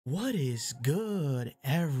What is good,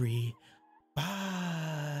 everybody?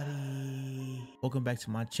 Welcome back to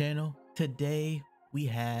my channel. Today we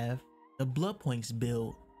have the BLOODPOINT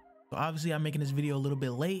build. So obviously I'm making this video a little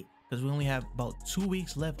bit late because we only have about 2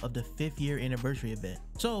 weeks left of the 5th year anniversary event.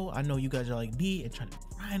 So I know you guys are like me and trying to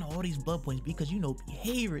grind all these BLOODPOINTs because you know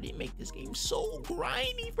behavior, they make this game so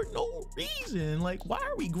grindy for no reason. Like, why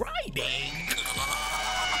are we grinding?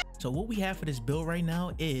 So what we have for this build right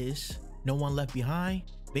now is no one left behind.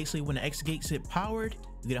 Basically, when the X gates hit powered,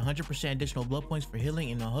 you get 100% additional BLOODPOINTs for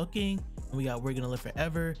healing and unhooking. And we got We're Gonna Live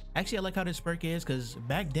Forever. Actually, I like how this perk is because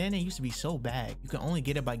back then it used to be so bad. You can only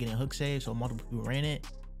get it by getting hook saves, so multiple people ran it.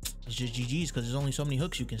 It's just GG's because there's only so many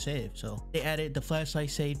hooks you can save. So they added the flashlight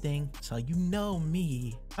save thing. So you know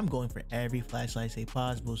me, I'm going for every flashlight save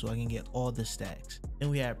possible so I can get all the stacks. Then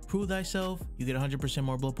we have Prove Thyself. You get 100%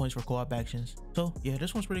 more BLOODPOINTs for co-op actions. So yeah,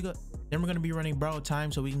 this one's pretty good. Then we're going to be running Borrowed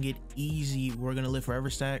Time so we can get easy We're Gonna Live Forever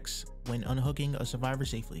stacks when unhooking a survivor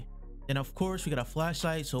safely. Then of course we got a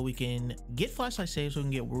flashlight so we can get flashlight saves so we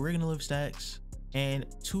can get We're Gonna Live stacks, and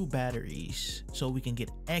 2 batteries so we can get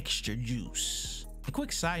extra juice. A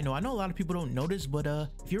quick side note, I know a lot of people don't notice, but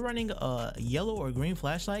if you're running a yellow or green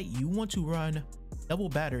flashlight, you want to run double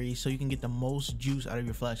batteries so you can get the most juice out of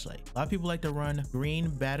your flashlight. A lot of people like to run green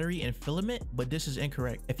battery and filament, but this is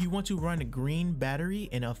incorrect. If you want to run a green battery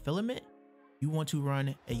and a filament, you want to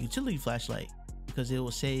run a utility flashlight because it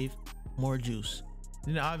will save more juice.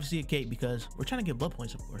 Then obviously a cape because we're trying to get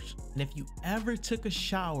BLOODPOINTs, of course. And if you ever took a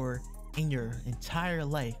shower in your entire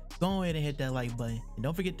life, go ahead and hit that like button, and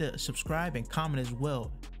don't forget to subscribe and comment as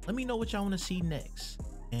well. Let me know what y'all want to see next,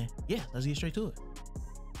 and yeah, let's get straight to it.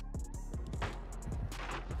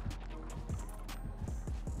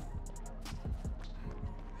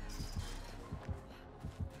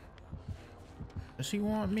 Does he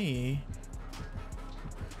want me?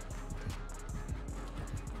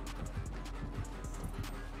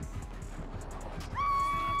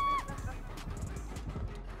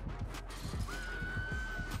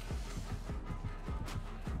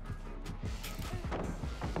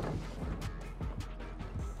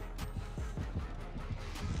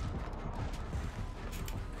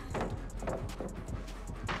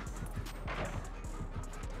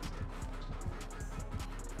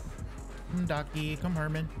 Ducky, come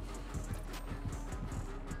Herman.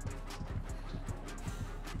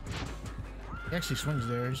 He actually swings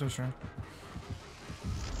there, he's so strong.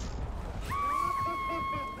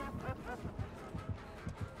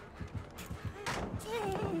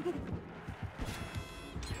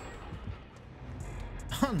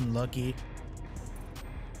 Unlucky.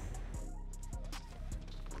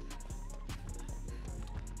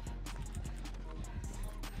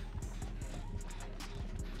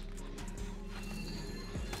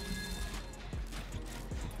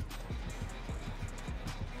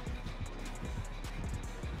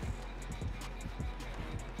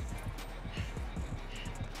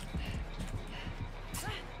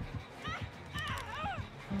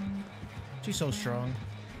 She's so strong.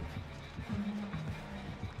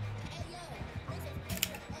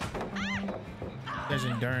 There's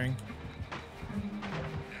enduring.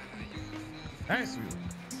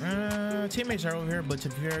 Alright. Teammates are over here, but to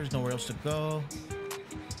be fair, there's nowhere else to go.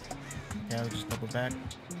 Yeah, we'll just double back.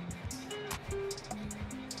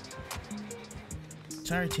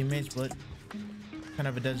 Sorry, teammates, but kind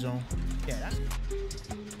of a dead zone. Yeah, that's.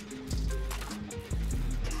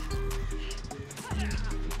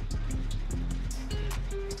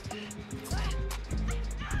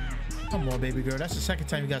 Come on, baby girl. That's the second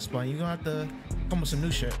time you got spun. You're gonna have to come with some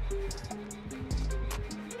new shit.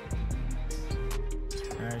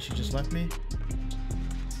 Alright, she just left me.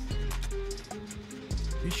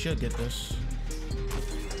 We should get this.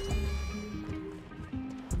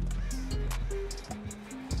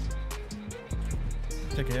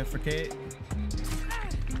 Take a hit for Kate.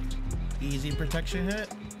 Easy protection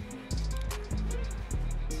hit.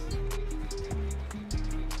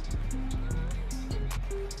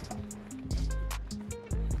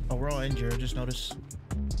 We're all injured, just notice.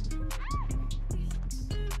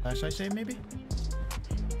 Last I say, maybe?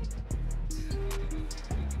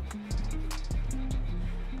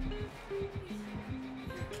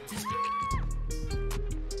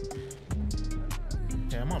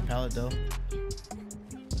 Yeah, I'm on pallet though.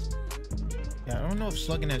 Yeah, I don't know if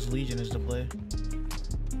slugging as Legion is the play.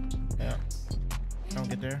 Yeah, I don't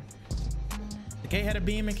get there. The K had a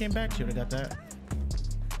beam and came back. She would have got that.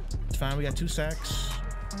 It's fine, we got 2 sacks.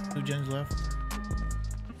 2 gens left.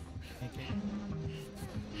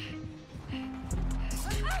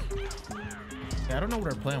 Yeah, I don't know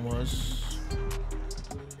what our plan was.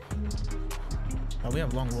 Oh, we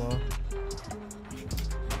have long wall.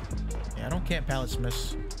 Yeah, I don't camp pallet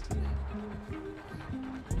smiths.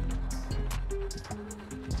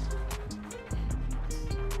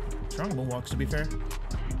 Strong moonwalks, to be fair.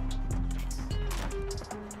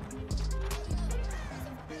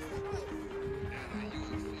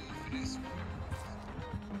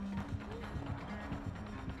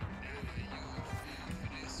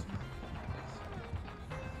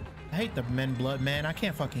 I hate the men blood, man. I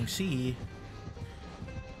can't fucking see.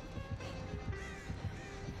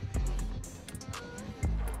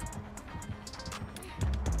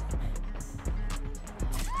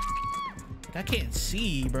 I can't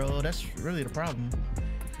see, bro. That's really the problem.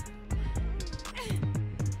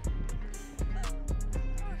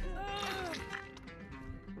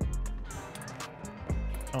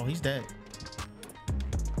 Oh, he's dead.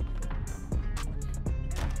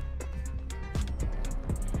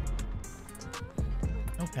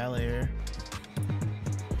 No pallet here.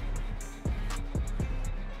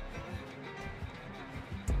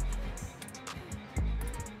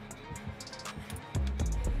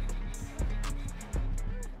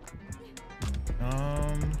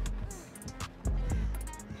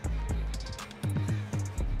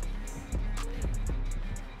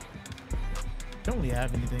 Don't really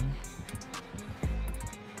have anything.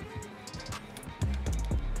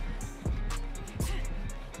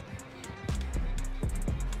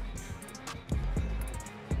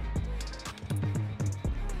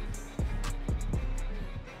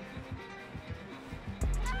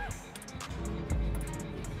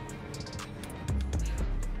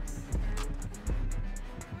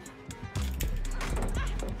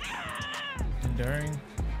 Enduring.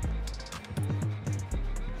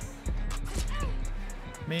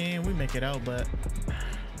 Man, we make it out, but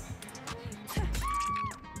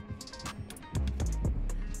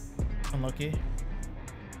unlucky.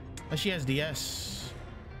 But she has DS.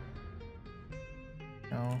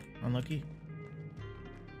 No, unlucky.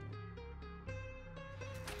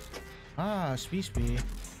 Ah, Spee.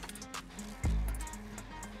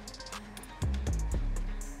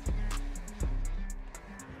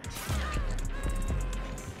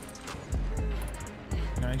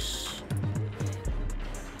 Nice.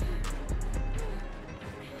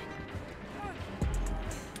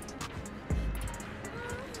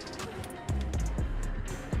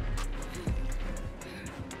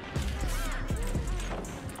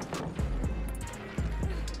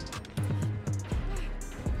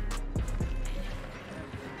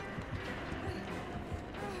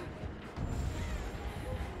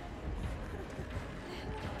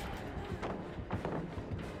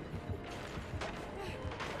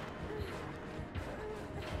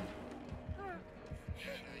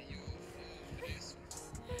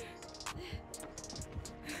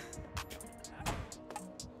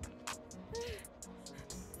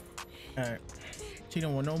 Alright. She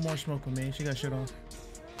don't want no more smoke with me. She got shit on.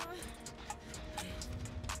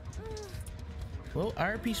 Well,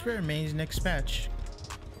 RP Spare remains next patch.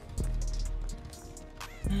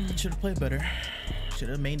 Should have played better. Should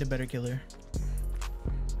have mained a better killer.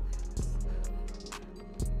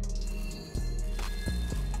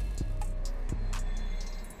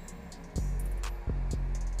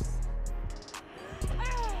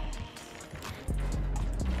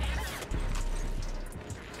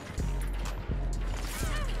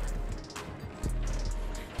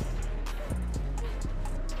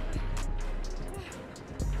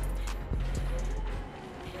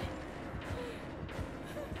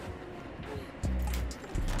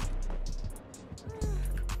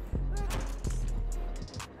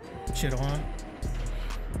 Shit on.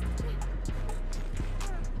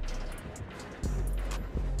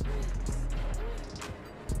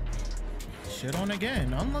 Shit on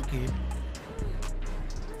again. Unlucky.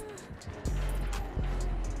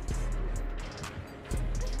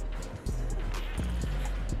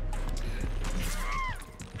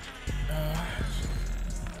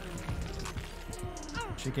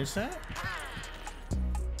 She gets that?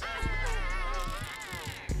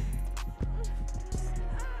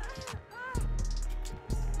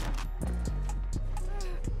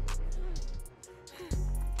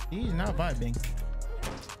 He's not vibing.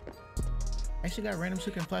 Actually got random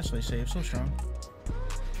Sukin flashlight save, so strong.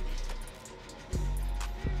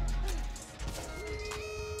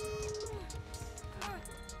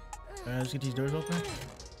 Let's get these doors open.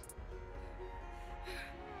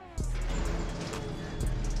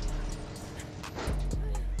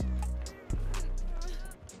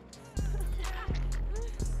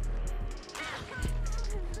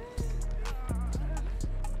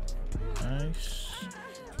 Nice.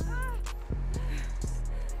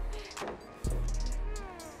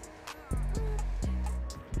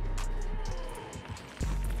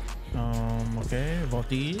 Okay, about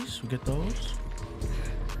these, we get those.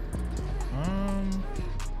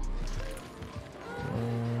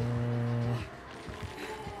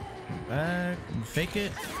 Back, fake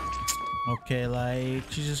it. Okay, like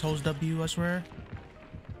she just holds W, I swear.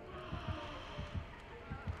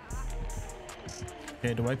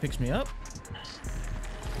 Okay, the white picks me up.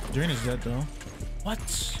 Drain is dead though. What?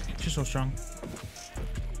 She's so strong.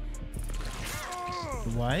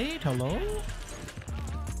 White, hello?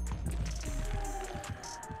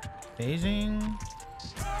 Phasing.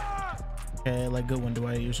 Okay, like good one,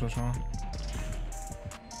 Dwight. You're so strong.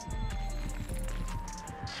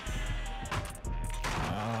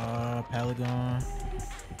 Polygon.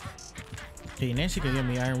 Okay, Nancy can get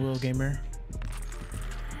me Iron Will Gamer.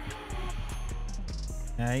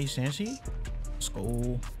 Nice, Nancy. Let's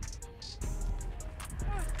go.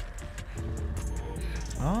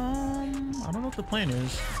 I don't know what the plan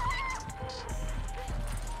is.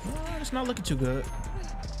 It's not looking too good.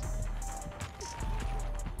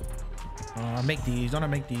 I make these. Don't I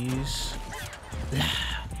make these?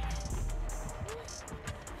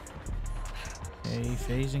 Okay,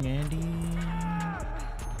 phasing Andy.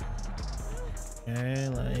 Okay,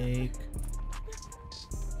 like.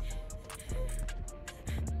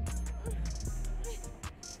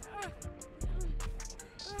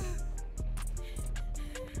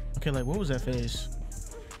 Okay, like what was that phase?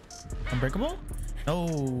 Unbreakable?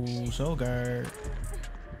 Oh, soul guard.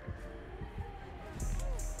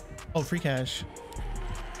 Oh, free cash.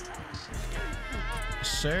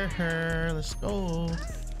 Sir, let's go.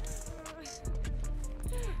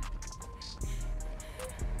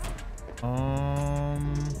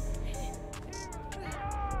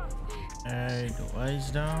 Alright, the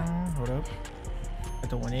lights down. Hold up. At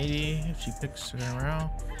the 180. If she picks her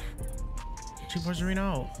around, she puts Arena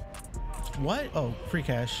out. What? Oh, free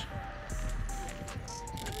cash.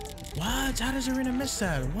 What? How does Arena miss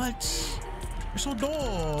that? What? You're so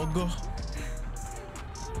dog.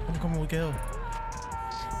 Come on, we kill.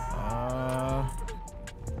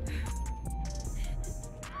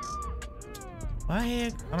 What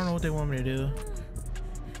heck? I don't know what they want me to do.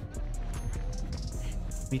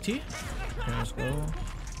 BT? Okay, let's go.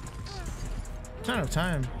 It's not enough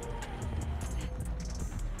time.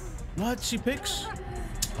 What? She picks?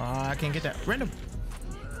 I can't get that. Random.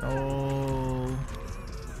 Oh.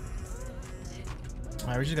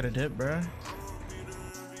 Alright, we just gotta dip, bruh.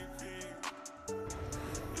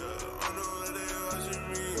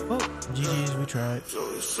 Oh, GG's, we tried.